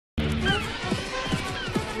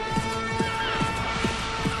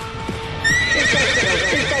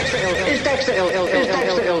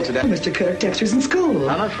Dexter ill today? Mr. Kirk, Dexter's in school.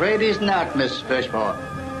 I'm afraid he's not, Miss Fishmore.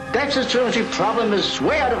 Dexter's truancy problem is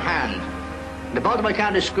way out of hand. The Baltimore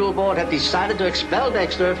County School Board have decided to expel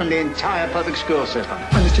Dexter from the entire public school system.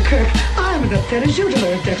 Mr. Kirk, I'm as upset as you to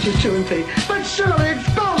learn Dexter's truancy, but surely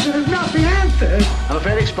expulsion is not the answer. I'm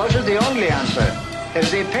afraid expulsion is the only answer. It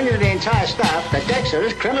is the opinion of the entire staff that Dexter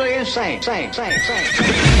is criminally insane.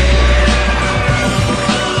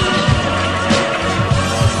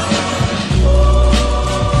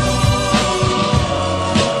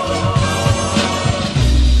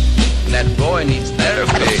 That boy needs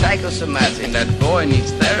therapy. Psychosomatic. That boy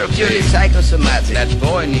needs therapy. Purely psychosomatic. That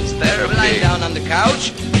boy needs therapy. Lying down on the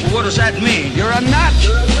couch. What does that mean? You're a nut.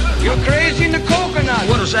 You're crazy in the coconut.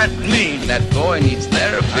 What does that mean? That boy needs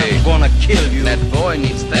therapy. I'm gonna kill you. That boy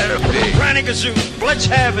needs therapy. Granny Gazoo, let's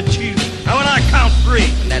have it, Chief. Now when I count 3.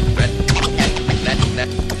 That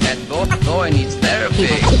boy needs therapy.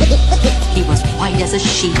 He was white as a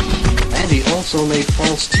sheet. And he also made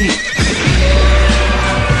false teeth.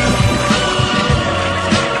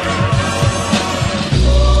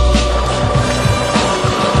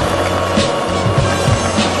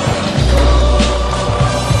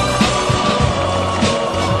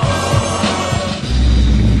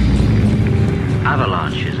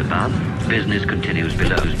 Avalanche is above. Business continues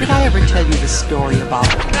below. Did I ever tell you the story about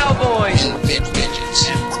Cowboys. And midgets.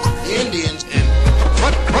 The Indians.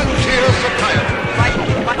 Frontier Society.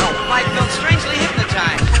 I felt strangely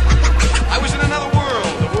hypnotized. I was in another world.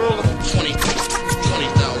 The world of 20,000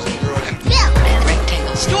 girls. and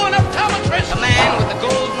rectangles? Doing optometrist. A man with the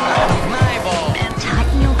golden eyeball. And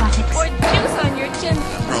tighten your buttocks. Or juice on your chin.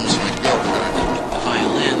 Promise my girlfriend.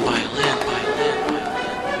 Violin.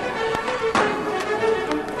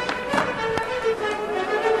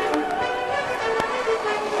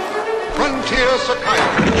 Frontier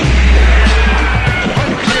Society.